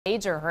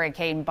Major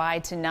hurricane by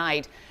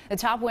tonight. The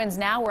top winds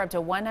now are up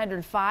to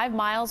 105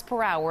 miles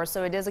per hour,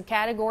 so it is a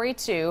Category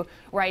 2.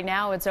 Right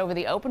now it's over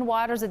the open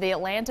waters of the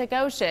Atlantic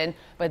Ocean,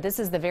 but this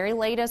is the very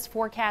latest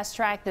forecast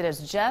track that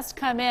has just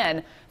come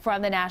in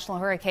from the National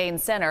Hurricane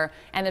Center,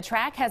 and the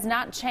track has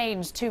not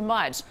changed too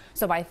much.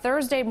 So by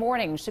Thursday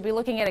morning, we should be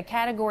looking at a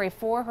Category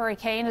 4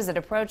 hurricane as it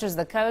approaches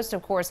the coast.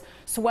 Of course,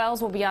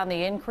 swells will be on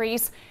the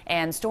increase,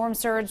 and storm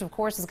surge, of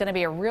course, is going to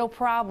be a real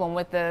problem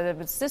with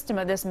the system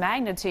of this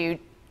magnitude.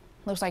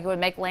 Looks like it would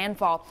make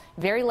landfall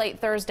very late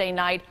Thursday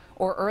night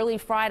or early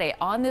Friday.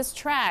 On this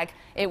track,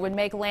 it would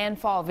make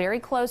landfall very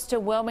close to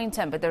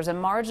Wilmington, but there's a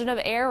margin of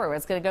error.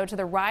 It's going to go to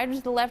the right or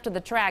to the left of the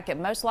track. It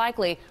most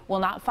likely will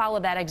not follow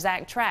that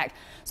exact track.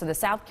 So the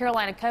South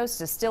Carolina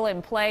coast is still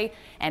in play,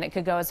 and it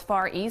could go as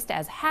far east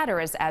as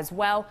Hatteras as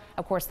well.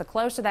 Of course, the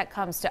closer that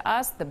comes to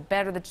us, the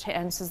better the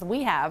chances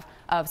we have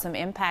of some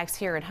impacts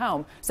here at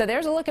home. So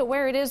there's a look at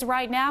where it is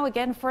right now.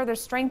 Again, further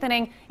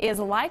strengthening is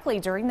likely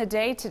during the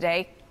day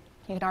today.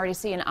 You can already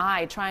see an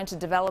eye trying to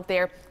develop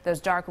there, those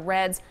dark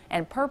reds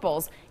and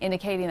purples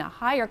indicating the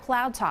higher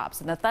cloud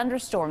tops and the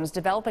thunderstorms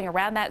developing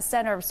around that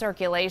center of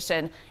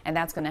circulation, and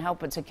that's going to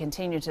help it to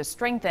continue to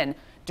strengthen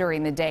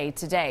during the day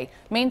today.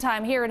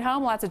 Meantime, here at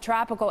home, lots of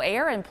tropical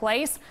air in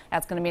place.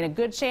 That's going to mean a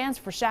good chance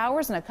for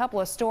showers and a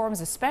couple of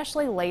storms,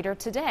 especially later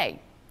today.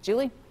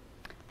 Julie?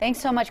 Thanks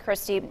so much,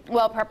 Christy.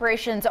 Well,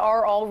 preparations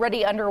are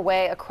already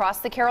underway across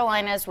the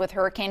Carolinas with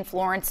Hurricane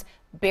Florence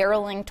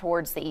barreling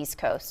towards the East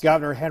Coast.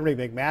 Governor Henry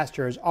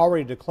McMaster has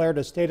already declared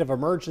a state of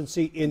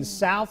emergency in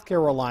South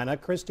Carolina.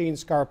 Christine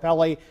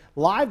Scarpelli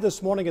live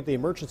this morning at the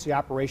Emergency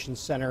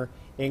Operations Center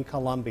in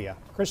Columbia.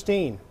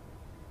 Christine.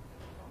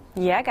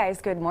 Yeah,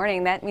 guys, good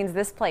morning. That means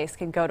this place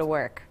can go to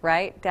work,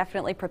 right?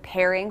 Definitely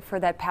preparing for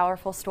that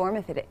powerful storm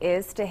if it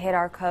is to hit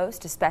our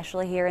coast,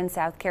 especially here in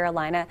South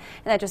Carolina.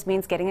 And that just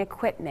means getting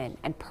equipment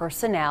and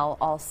personnel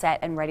all set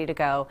and ready to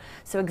go.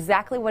 So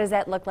exactly what does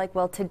that look like?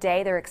 Well,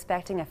 today they're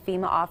expecting a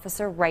FEMA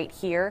officer right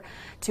here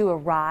to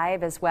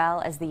arrive, as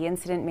well as the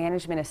incident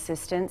management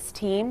assistance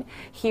team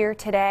here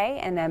today.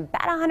 And then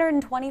about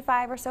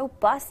 125 or so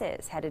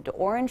buses headed to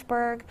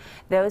Orangeburg,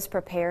 those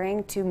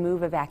preparing to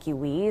move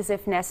evacuees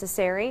if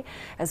necessary,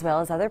 as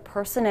well as other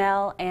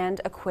personnel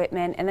and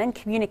equipment, and then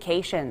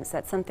communications.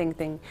 That's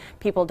something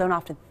people don't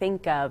often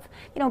think of.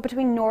 You know,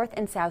 between North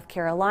and South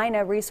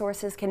Carolina,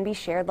 resources can be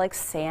shared like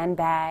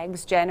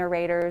sandbags,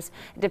 generators,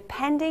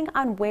 depending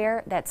on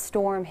where that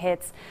storm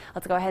hits.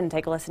 Let's go ahead and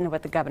take a listen to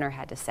what the governor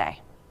had to say.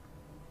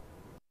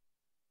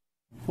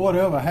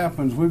 Whatever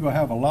happens, we're going to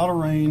have a lot of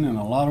rain and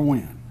a lot of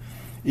wind.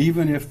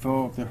 Even if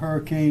the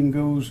hurricane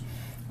goes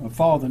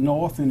farther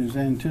north than is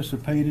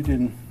anticipated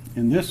in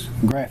this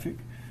graphic,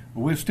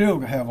 we're still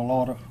going to have a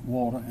lot of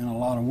water and a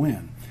lot of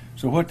wind.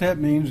 So what that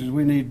means is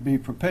we need to be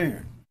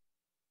prepared.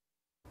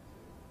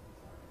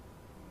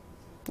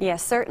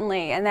 Yes,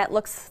 certainly, and that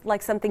looks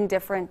like something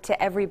different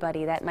to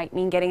everybody. That might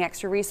mean getting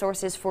extra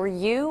resources for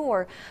you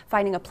or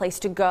finding a place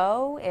to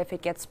go if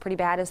it gets pretty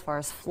bad as far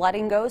as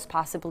flooding goes,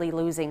 possibly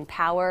losing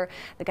power.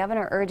 The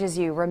governor urges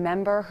you,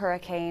 remember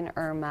Hurricane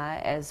Irma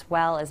as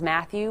well as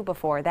Matthew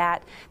before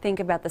that. Think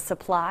about the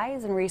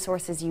supplies and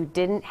resources you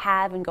didn't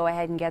have and go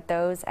ahead and get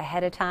those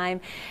ahead of time.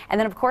 And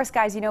then, of course,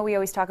 guys, you know we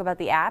always talk about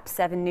the app.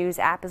 7 News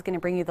app is going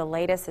to bring you the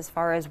latest as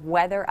far as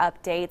weather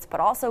updates, but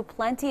also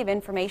plenty of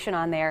information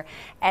on there.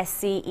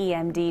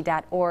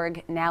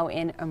 SCEMD.org now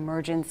in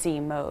emergency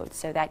mode.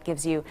 So that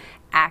gives you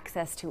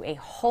access to a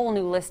whole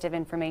new list of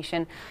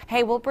information.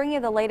 Hey, we'll bring you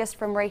the latest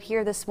from right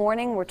here this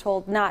morning. We're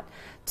told not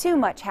too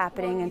much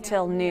happening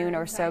until noon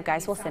or so.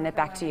 Guys, we'll send it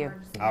back to you.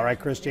 All right,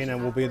 Christina,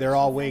 we'll be there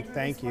all week.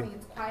 Thank you.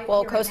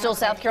 Well, coastal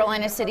South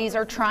Carolina cities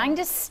are trying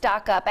to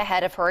stock up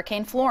ahead of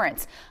Hurricane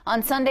Florence.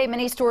 On Sunday,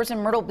 many stores in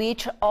Myrtle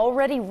Beach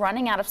already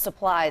running out of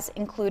supplies,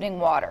 including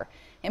water.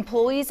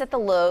 Employees at the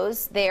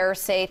Lowe's there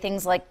say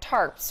things like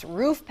tarps,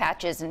 roof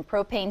patches, and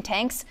propane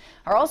tanks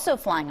are also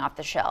flying off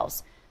the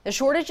shelves. The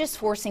shortage is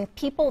forcing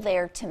people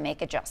there to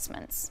make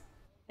adjustments.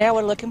 Now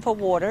we're looking for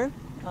water.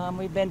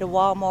 We've been to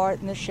Walmart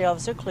and the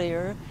shelves are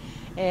clear.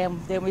 And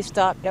then we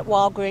stopped at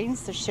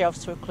Walgreens, the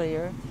shelves were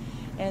clear.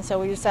 And so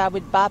we decided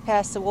we'd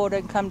bypass the water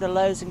and come to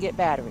Lowe's and get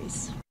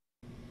batteries.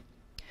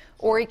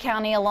 Horry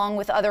County, along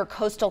with other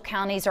coastal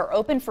counties, are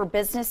open for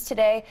business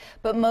today,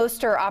 but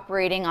most are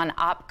operating on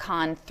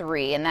OPCON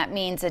 3, and that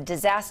means a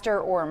disaster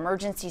or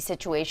emergency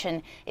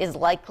situation is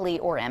likely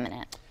or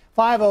imminent.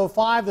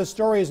 5:05, the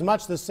story is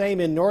much the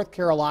same in North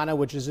Carolina,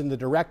 which is in the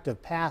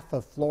directive path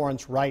of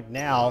Florence right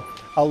now.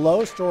 A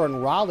Lowe's store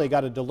in Raleigh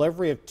got a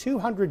delivery of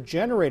 200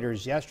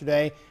 generators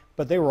yesterday,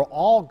 but they were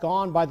all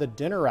gone by the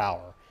dinner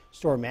hour.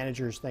 Store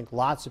managers think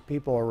lots of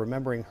people are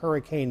remembering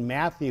Hurricane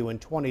Matthew in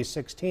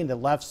 2016 that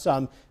left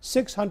some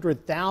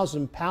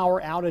 600,000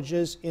 power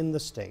outages in the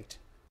state.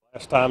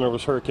 Last time there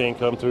was hurricane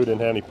come through,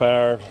 didn't have any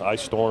power,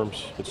 ice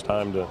storms. It's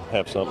time to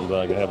have something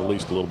that can have at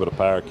least a little bit of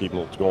power, keep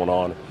what's going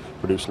on,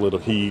 produce a little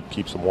heat,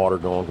 keep some water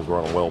going because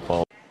we're on a well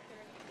pump.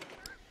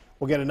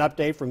 We'll get an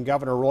update from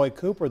Governor Roy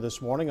Cooper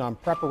this morning on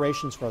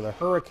preparations for the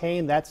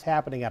hurricane. That's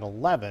happening at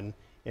 11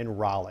 in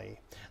Raleigh.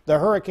 The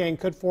hurricane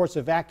could force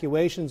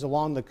evacuations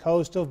along the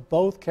coast of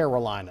both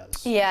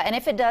Carolinas. Yeah, and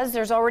if it does,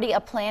 there's already a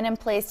plan in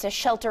place to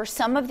shelter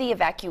some of the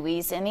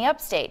evacuees in the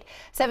upstate.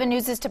 7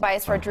 News'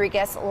 Tobias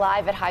Rodriguez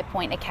live at High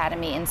Point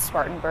Academy in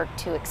Spartanburg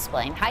to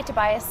explain. Hi,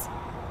 Tobias.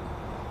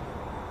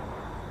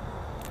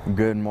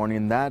 Good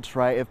morning. That's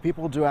right. If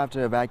people do have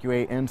to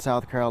evacuate in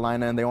South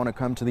Carolina and they want to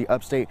come to the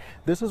upstate,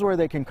 this is where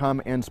they can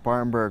come in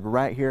Spartanburg.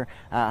 Right here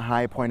at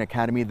High Point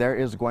Academy, there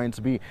is going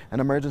to be an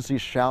emergency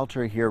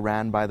shelter here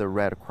ran by the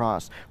Red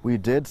Cross. We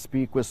did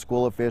speak with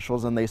school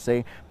officials and they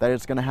say that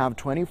it's going to have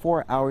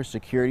 24-hour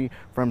security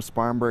from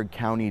Spartanburg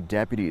County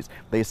deputies.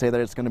 They say that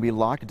it's going to be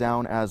locked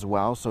down as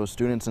well, so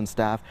students and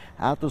staff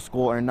at the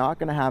school are not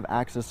going to have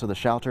access to the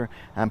shelter,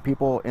 and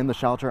people in the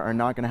shelter are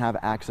not going to have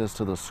access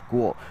to the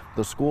school.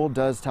 The school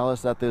does tell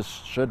us that this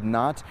should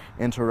not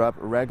interrupt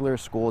regular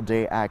school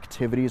day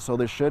activities, so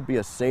this should be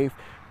a safe,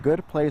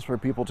 good place for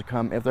people to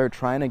come if they're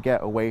trying to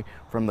get away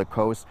from the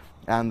coast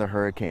and the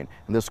hurricane.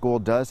 And the school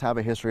does have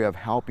a history of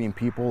helping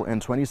people. In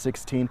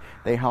 2016,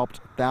 they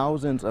helped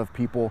thousands of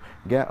people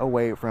get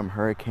away from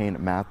Hurricane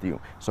Matthew.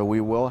 So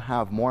we will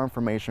have more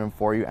information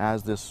for you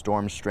as this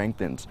storm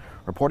strengthens.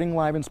 Reporting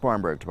live in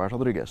Spartanburg, Tobias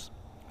Rodriguez,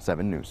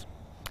 7 News.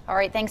 All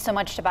right, thanks so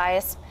much,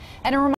 Tobias. And a